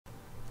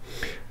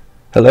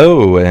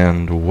Hello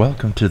and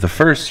welcome to the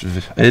first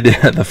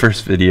the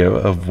first video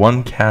of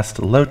One Cast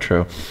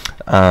Lotro.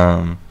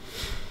 I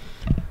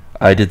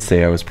did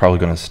say I was probably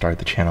going to start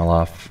the channel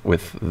off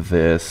with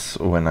this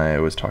when I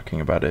was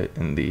talking about it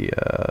in the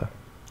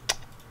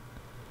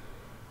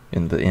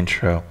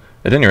intro.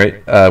 At any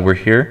rate, we're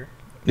here.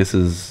 This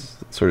is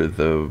sort of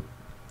the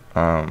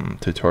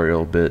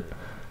tutorial bit.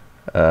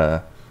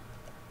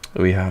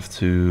 We have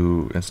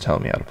to, it's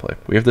telling me how to play.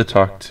 We have to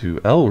talk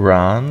to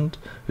Elrond,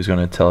 who's going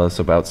to tell us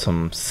about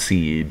some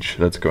siege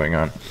that's going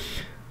on.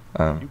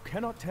 You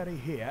cannot tarry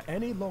here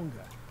any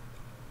longer.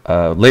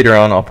 Later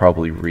on, I'll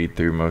probably read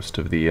through most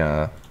of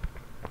the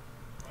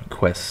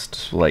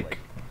quest-like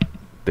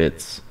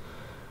bits,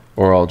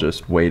 or I'll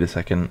just wait a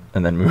second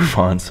and then move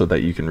on so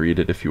that you can read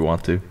it if you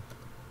want to.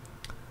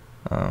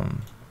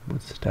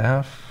 With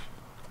staff,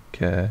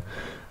 okay.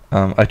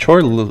 I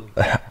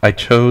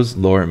chose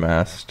Lore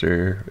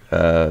Master,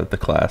 the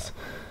class,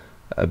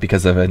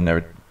 because I've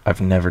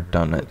never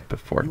done it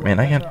before. Man,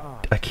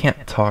 I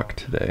can't talk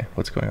today.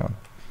 What's going on?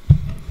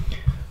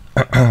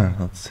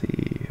 Let's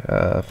see.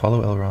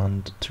 Follow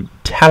Elrond to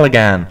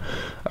Talagan.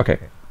 Okay,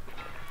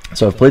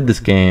 so I've played this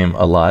game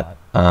a lot.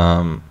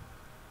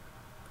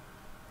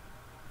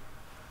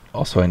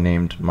 Also, I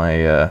named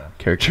my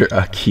character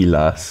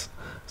Achilles,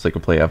 so I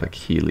could play off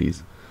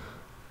Achilles.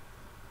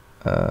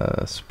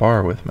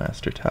 Spar with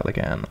Master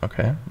Talagan.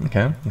 Okay.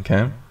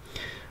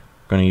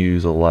 Gonna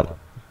use a lot.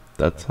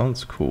 That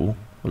sounds cool.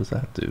 What does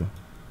that do?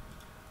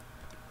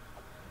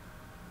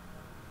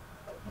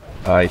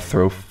 I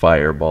throw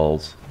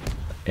fireballs,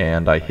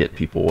 and I hit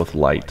people with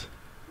light.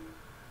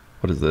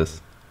 What is this?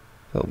 Is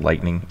that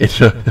lightning?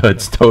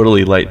 It's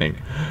totally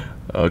lightning.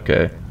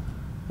 Okay.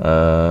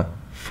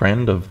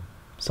 Friend of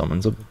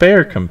summons a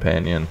bear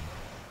companion.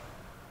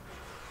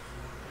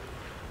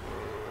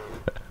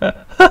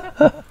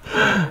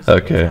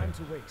 Okay.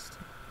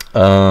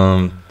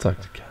 Talk to.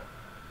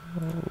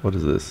 What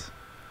is this?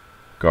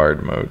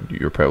 Guard mode.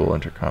 Your pet will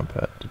enter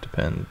combat to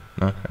depend.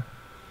 Okay.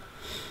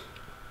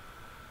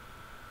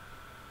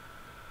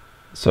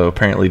 So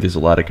apparently there's a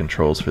lot of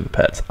controls for the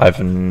pets. I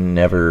don't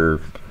know.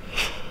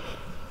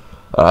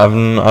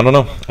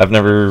 I've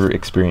never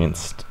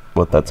experienced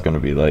what that's going to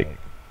be like.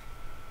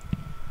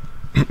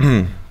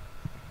 I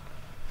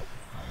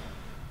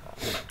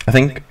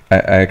think I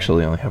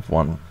actually only have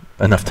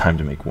enough time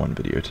to make one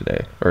video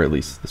today, or at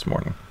least this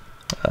morning.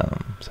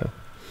 So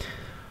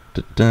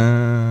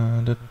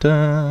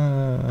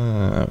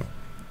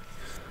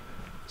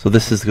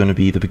this is going to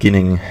be the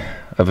beginning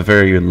of a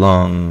very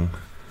long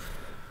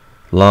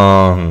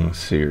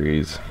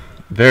series.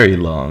 Very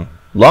long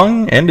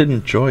and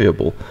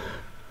enjoyable.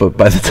 But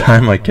by the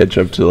time I catch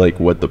up to like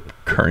what the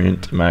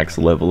current max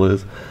level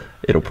is,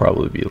 it'll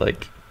probably be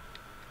like,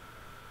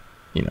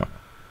 you know,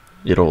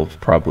 it'll have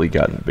probably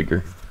gotten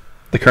bigger.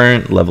 The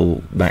current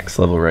max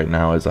level right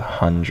now is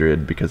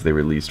 100 because they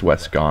released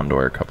West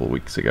Gondor a couple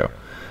weeks ago,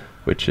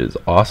 which is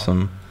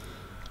awesome.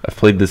 I've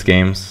played this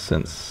game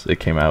since it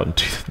came out in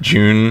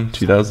June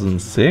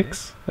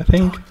 2006, I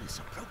think.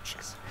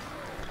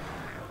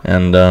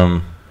 And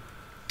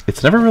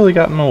it's never really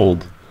gotten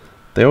old.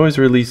 They always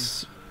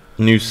release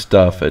new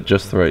stuff at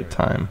just the right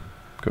time.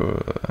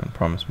 Go and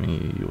promise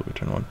me you will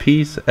return in one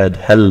piece. Ed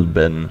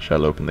Helben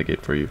shall open the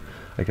gate for you.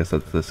 I guess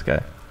that's this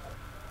guy.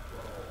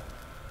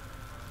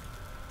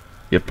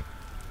 Yep.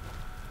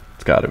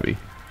 It's gotta be.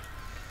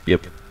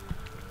 Yep.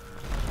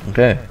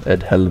 Okay,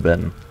 Ed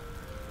Helben.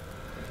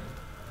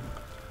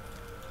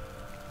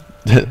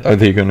 Are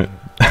they gonna...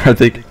 I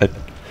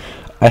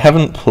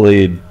haven't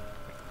played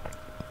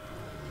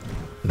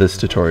this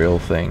tutorial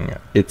thing.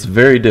 It's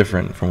very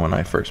different from when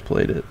I first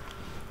played it,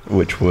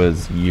 which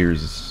was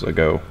years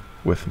ago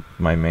with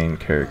my main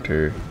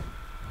character.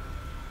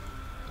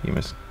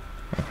 Okay.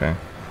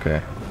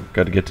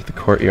 Gotta get to the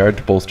courtyard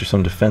to bolster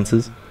some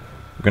defenses.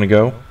 We're gonna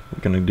go.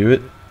 We're gonna do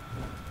it.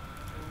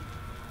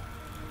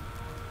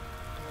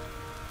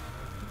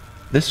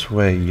 This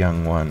way,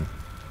 young one.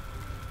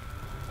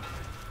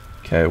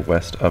 Okay,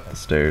 west up the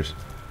stairs.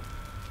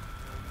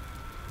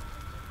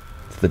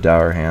 It's the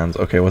Dour Hands.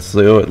 Okay, what's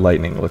what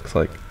lightning looks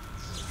like?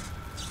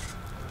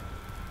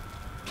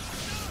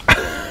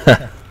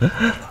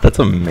 That's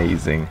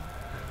amazing.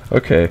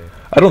 Okay,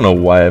 I don't know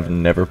why I've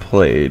never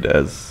played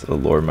as a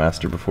lore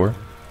master before.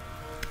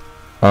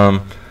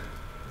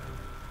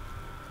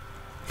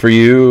 For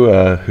you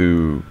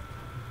who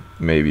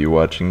may be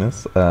watching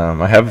this,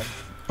 I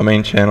have a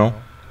main channel.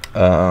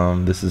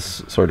 This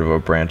is sort of a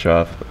branch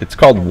off. It's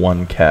called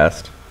One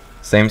Cast.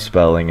 Same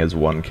spelling as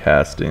One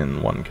Cast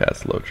in One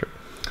Cast Lotro.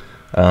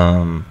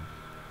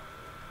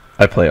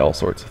 I play all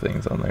sorts of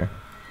things on there.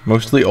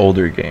 Mostly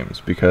older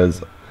games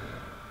because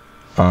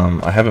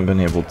I haven't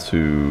been able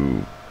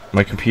to...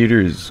 My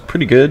computer is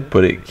pretty good,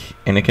 but it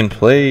can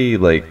play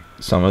like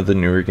some of the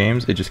newer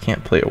games. It just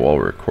can't play it while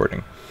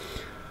recording.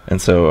 And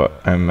so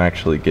I'm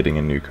actually getting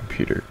a new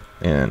computer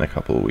in a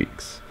couple of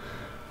weeks.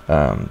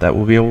 That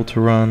will be able to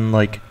run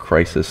like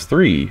Crysis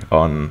 3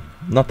 on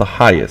not the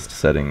highest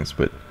settings,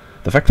 but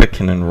the fact that it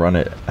can run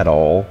it at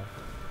all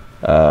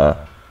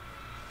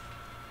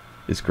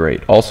is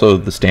great. Also,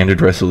 the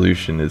standard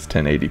resolution is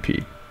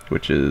 1080p,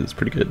 which is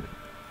pretty good.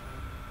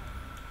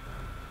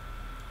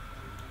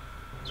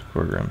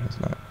 Scorgrim is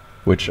not.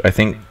 Which I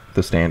think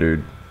the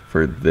standard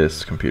for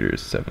this computer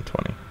is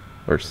 720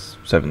 or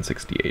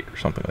 768 or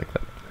something like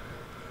that.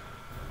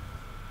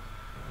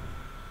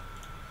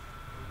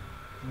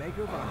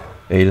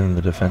 Aid in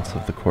the defense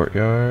of the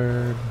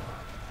courtyard.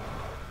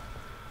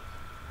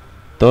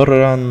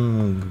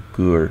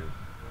 Dorangur.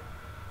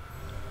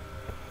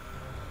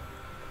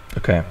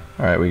 Okay,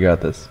 alright, we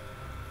got this.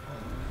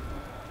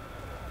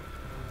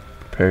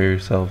 Prepare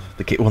yourself.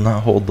 The gate will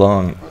not hold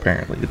long,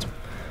 apparently.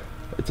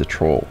 It's a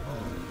troll.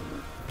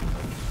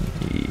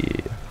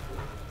 Yeah.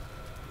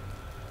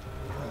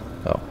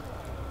 Oh.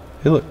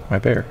 Hey look, my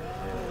bear.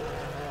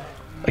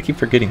 I keep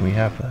forgetting we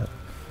have that.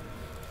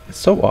 It's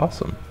so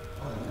awesome.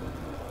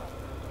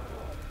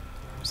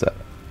 What's that?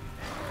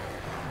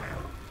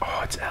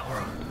 Oh, it's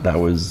Elrond. That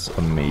was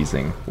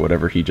amazing.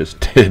 Whatever he just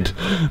did,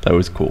 that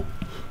was cool.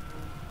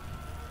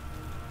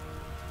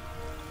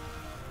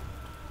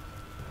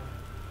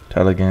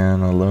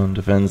 Taligan alone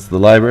defends the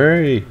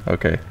library.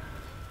 Okay.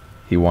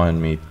 He wanted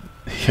me.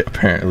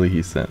 Apparently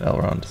he sent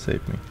Elrond to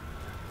save me.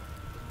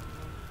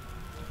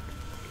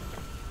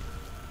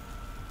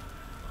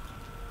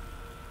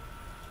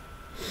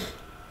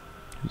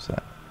 Who's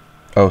that?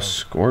 Oh,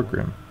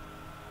 Scorgrim.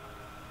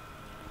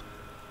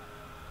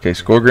 Okay,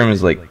 Scorgrim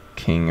is like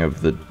king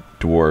of the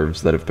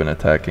dwarves that have been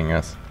attacking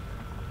us.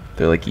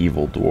 They're like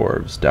evil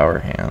dwarves, dour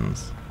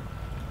hands.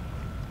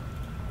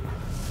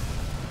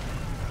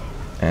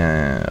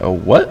 And oh,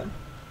 what?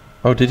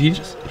 Oh, did he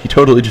just? He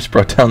totally just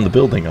brought down the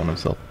building on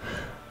himself.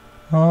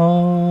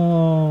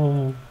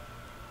 Oh,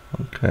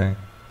 okay.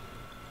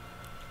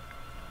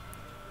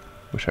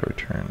 Wish I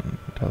returned.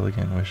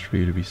 Taligan wished for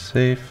you to be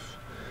safe,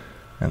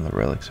 and the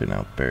relics are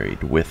now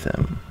buried with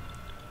him.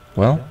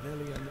 Well.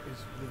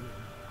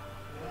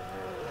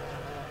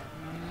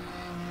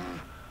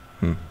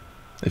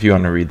 If you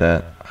want to read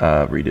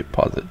that, read it,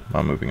 pause it.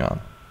 I'm moving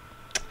on.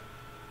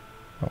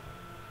 Oh.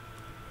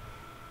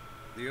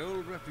 The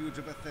old refuge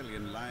of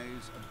Athelion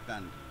lies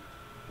abandoned.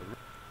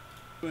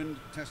 The ruined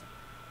testament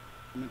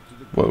to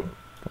the Whoa,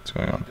 what's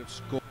going on?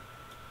 of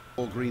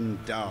Scorgrim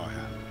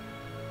Dourhand.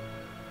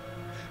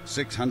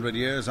 600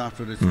 years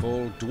after its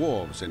fall,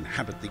 dwarves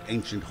inhabit the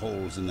ancient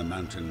halls in the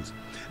mountains,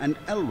 and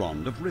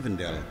Elrond of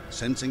Rivendell,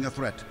 sensing a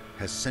threat,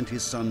 has sent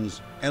his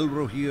sons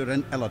Elrohir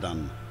and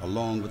Eladan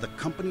along with a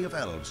company of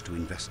elves to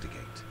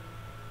investigate.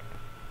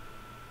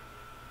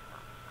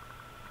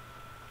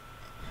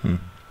 I'm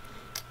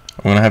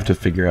gonna have to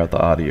figure out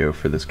the audio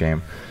for this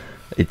game.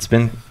 It's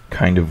been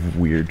kind of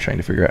weird trying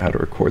to figure out how to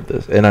record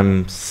this, and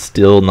I'm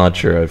still not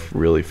sure I've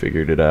really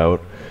figured it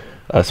out.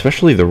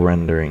 Especially the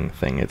rendering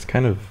thing. It's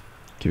kind of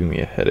giving me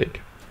a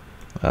headache.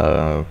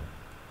 Nos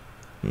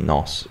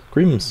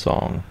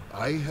Grimsong.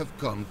 I have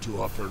come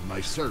to offer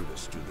my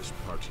service to this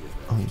party of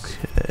elves.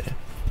 Okay.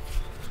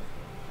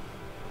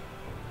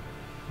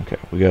 Okay,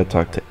 we gotta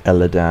talk to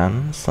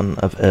Eladan, son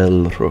of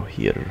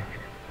Elrohir.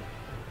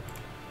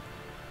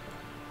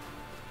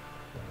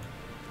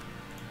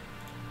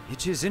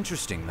 It is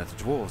interesting that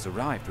the dwarves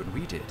arrived when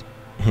we did,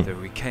 though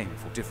we came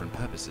for different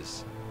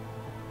purposes.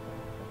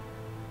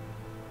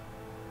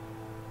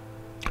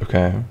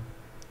 Okay.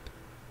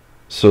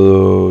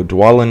 So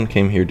Dwalin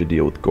came here to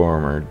deal with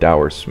Gormer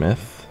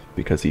Dowersmith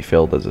because he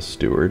failed as a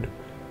steward,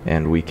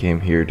 and we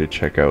came here to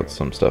check out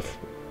some stuff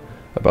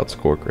about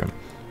Scorgrim.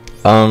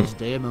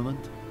 Stay a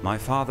moment. My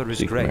father is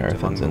Seek great among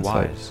Marathon's the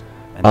insight. wise,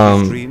 and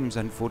his dreams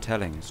and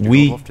foretellings do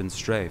we- not often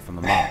stray from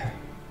the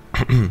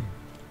mark.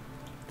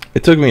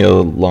 It took me a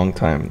long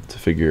time to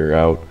figure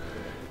out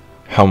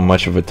how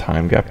much of a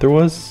time gap there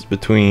was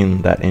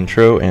between that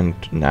intro and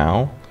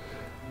now.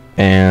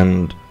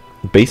 And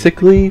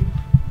basically,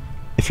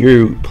 if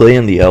you're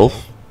playing the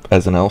elf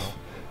as an elf,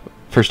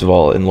 first of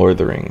all, in Lord of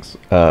the Rings,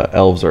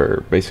 elves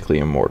are basically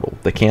immortal.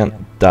 They can't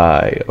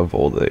die of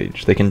old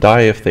age. They can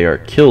die if they are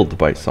killed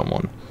by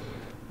someone.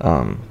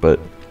 But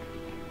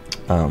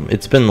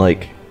it's been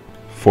like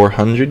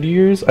 400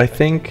 years, I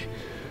think,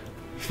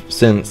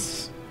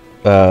 since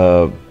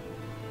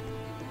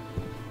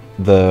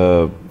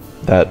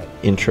that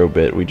intro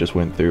bit we just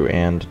went through,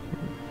 and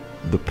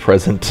the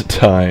present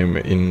time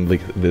in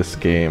like this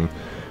game,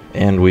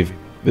 and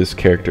this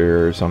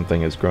character or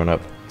something has grown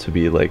up to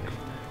be like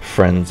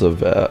friends of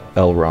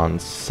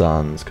Elrond's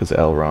sons, because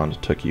Elrond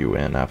took you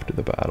in after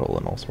the battle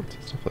and all sorts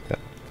of stuff like that.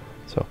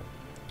 So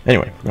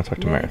anyway, we're gonna talk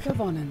to Marathon.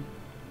 Vonin,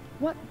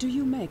 what do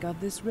you make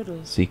of this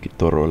riddle? Seek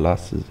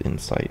Dorolas's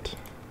insight.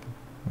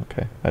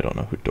 Okay, I don't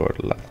know who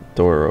Dorolas.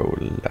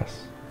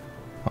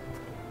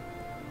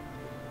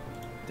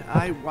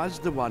 I was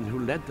the one who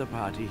led the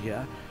party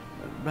here,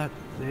 but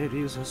there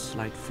is a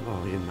slight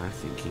flaw in my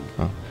thinking.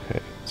 Okay,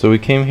 so we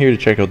came here to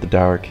check out the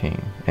Dour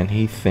King, and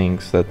he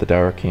thinks that the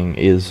Dour King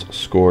is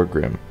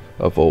Scorgrim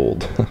of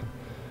old.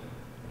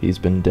 He's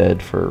been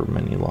dead for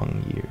many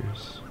long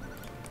years.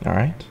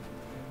 Alright,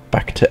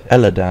 back to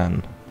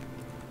Eladan.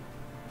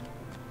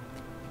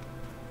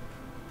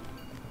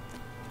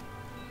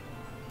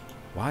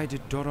 Why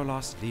did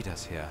Dorolas lead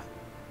us here?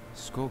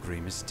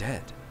 Skorgrim is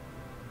dead.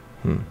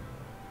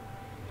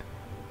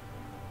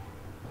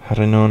 Had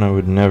I known, I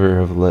would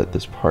never have let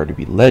this party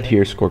be led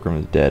here. Skorgrim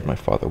is dead. My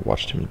father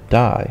watched him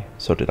die.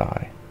 So did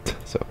I.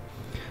 So,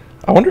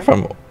 I wonder if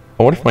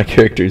my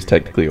character is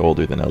technically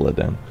older than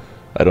Eladan.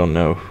 I don't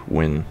know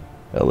when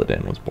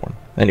Eladan was born.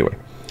 Anyway.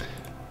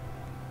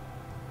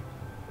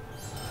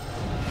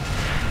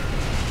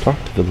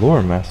 Talk to the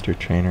lore master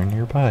trainer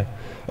nearby.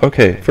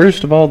 Okay,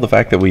 first of all, the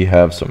fact that we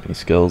have so many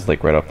skills,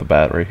 like right off the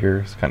bat right here,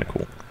 is kind of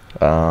cool.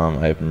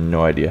 I have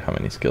no idea how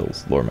many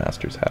skills lore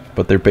masters have,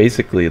 but they're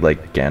basically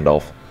like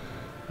Gandalf.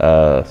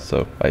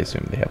 So I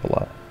assume they have a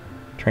lot.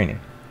 Training.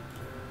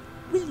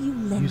 Will you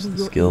lend Use me the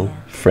your skill ear?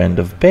 Friend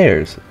of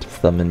Bears to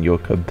summon your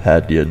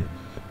companion.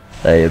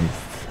 I am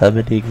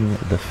summoning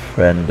the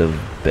Friend of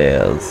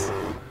Bears.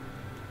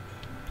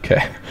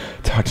 Okay.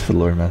 Talk to the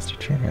lore master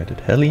trainer. I did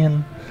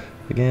Hellion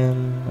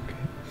again. Okay.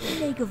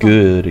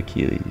 Good,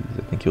 Achilles.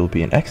 I think you'll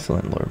be an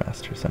excellent lore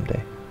master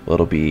someday. Well,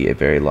 it'll be a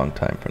very long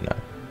time from now.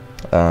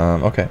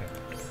 Okay.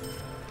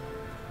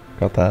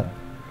 Got that.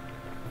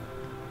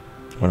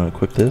 I'm gonna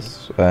equip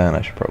this, and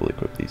I should probably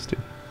equip these two.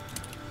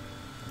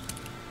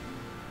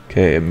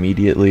 Okay,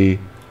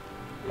 immediately.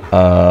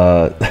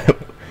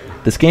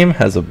 This game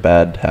has a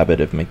bad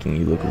habit of making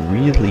you look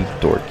really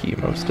dorky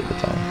most of the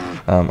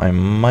time. I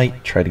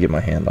might try to get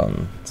my hand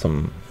on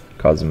some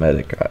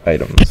cosmetic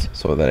items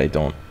so that I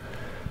don't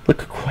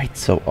look quite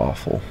so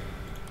awful.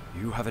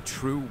 You have a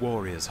true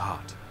warrior's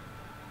heart.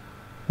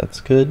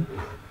 That's good.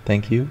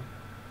 Thank you.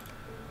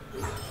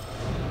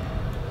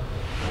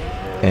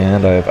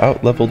 And I have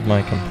out-leveled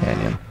my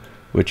companion,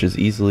 which is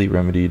easily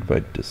remedied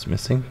by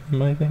dismissing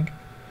him, I think.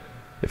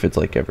 If it's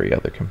like every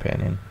other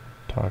companion.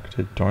 Talk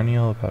to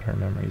Dorniel about her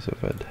memories of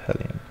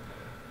Hellion.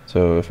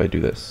 So if I do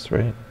this,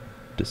 right?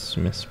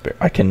 Dismiss bear.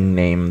 I can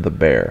name the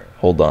bear.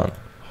 Hold on.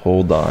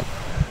 Hold on.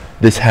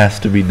 This has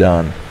to be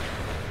done.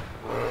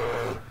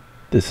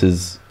 This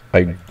is...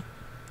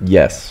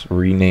 Yes,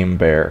 rename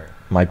bear.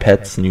 My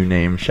pet's new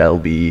name shall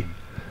be...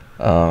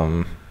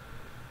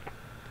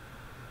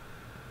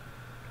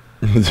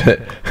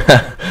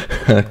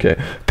 Okay.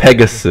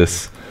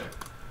 Pegasus.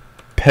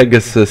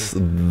 Pegasus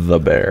the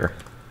bear.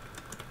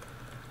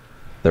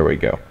 There we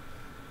go.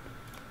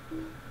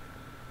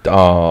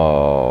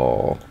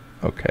 Oh,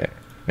 okay.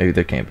 Maybe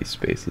there can't be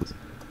spaces,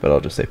 but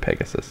I'll just say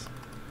Pegasus.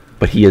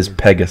 But he is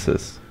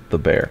Pegasus the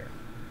bear.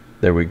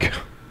 There we go.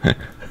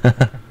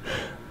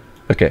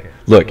 Okay,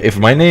 look, if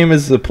my name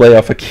is a play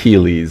off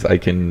Achilles, I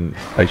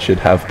should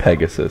have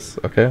Pegasus,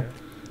 okay?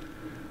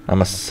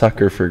 I'm a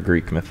sucker for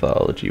Greek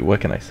mythology.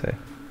 What can I say?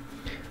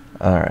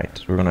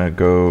 Alright, we're gonna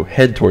go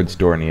head towards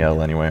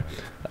Dorniel anyway.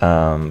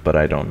 But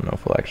I don't know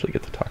if we'll actually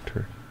get to talk to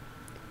her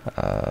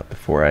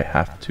before I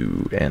have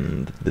to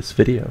end this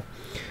video.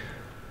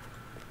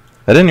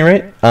 At any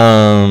rate,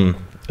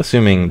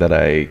 assuming that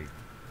I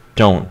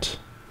don't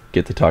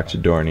get to talk to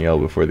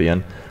Dorniel before the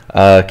end,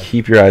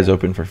 keep your eyes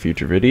open for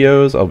future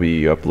videos. I'll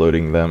be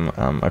uploading them.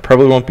 I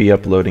probably won't be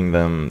uploading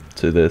them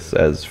to this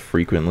as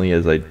frequently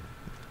as I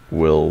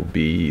will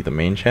be the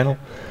main channel.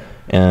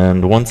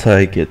 And once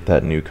I get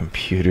that new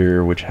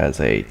computer, which has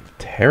a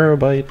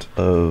terabyte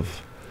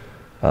of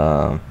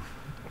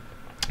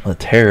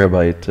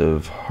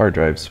hard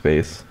drive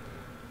space,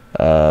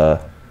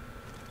 I'll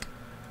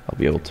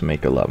be able to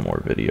make a lot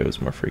more videos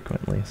more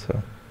frequently.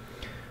 So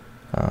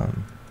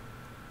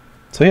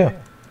yeah,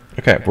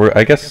 okay.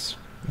 I guess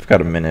we've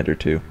got a minute or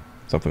two,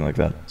 something like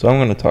that. So I'm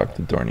going to talk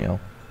to Dorniel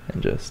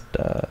and just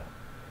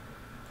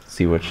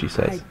see what she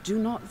says. I do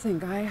not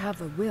think I have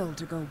the will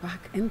to go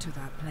back into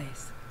that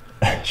place.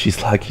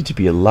 She's lucky to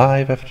be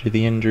alive after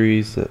the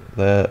injuries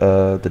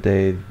the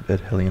day that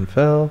Hellion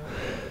fell.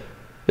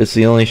 It's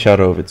the only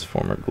shadow of its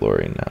former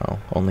glory now.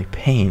 Only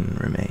pain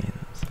remains.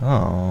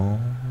 Oh,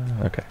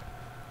 okay.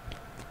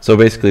 So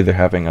basically they're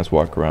having us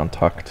walk around,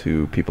 talk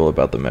to people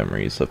about the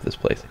memories of this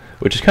place,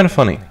 which is kind of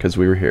funny because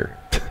we were here.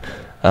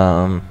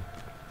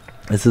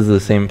 This is the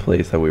same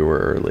place that we were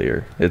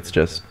earlier. It's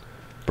just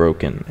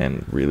broken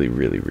and really,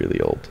 really,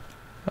 really old.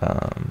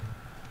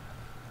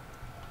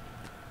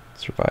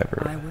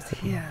 Survivor. I was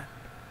here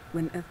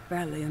when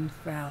Ithilien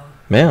fell.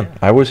 Man,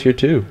 I was here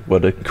too.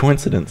 What a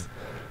coincidence.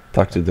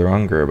 Talked to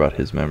Duranger about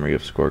his memory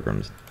of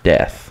Skorgrim's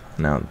death.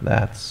 Now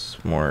that's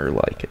more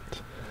like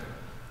it.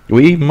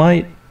 We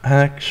might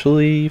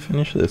actually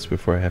finish this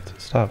before I have to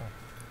stop.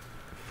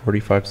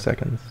 45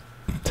 seconds.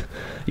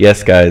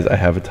 Yes, guys, I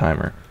have a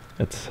timer.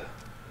 It's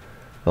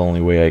the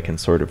only way I can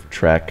sort of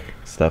track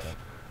stuff.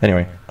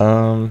 Anyway,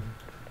 memories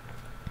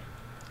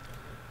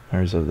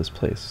of this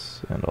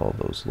place and all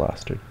those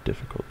last are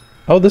difficult.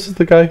 Oh, this is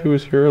the guy who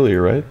was here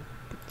earlier, right?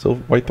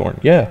 Whitethorn.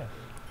 Yeah,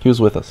 he was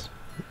with us.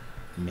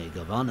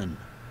 Megavonen.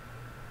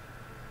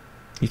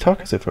 You talk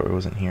as if I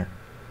wasn't here.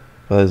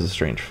 Well, that is a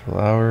strange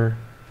flower.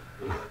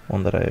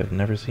 One that I have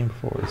never seen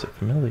before. Is it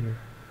familiar?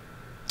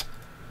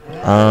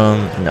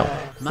 No.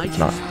 It's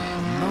not.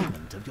 A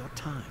moment of your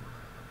time.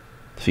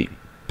 Defeat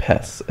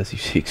pests as you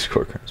seek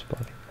Skorgrim's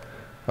body.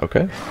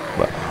 Okay.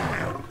 Well.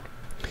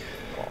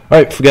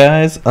 Alright,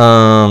 guys,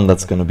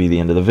 that's going to be the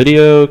end of the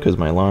video, because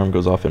my alarm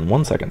goes off in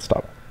 1 second.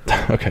 Stop.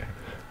 Okay.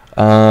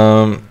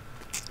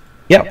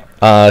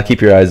 Yeah,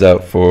 keep your eyes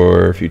out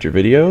for future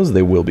videos.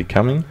 They will be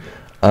coming.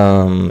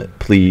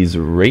 Please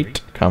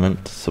rate,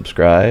 comment,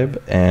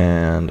 subscribe,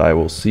 and I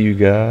will see you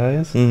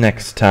guys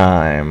next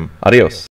time. Adios.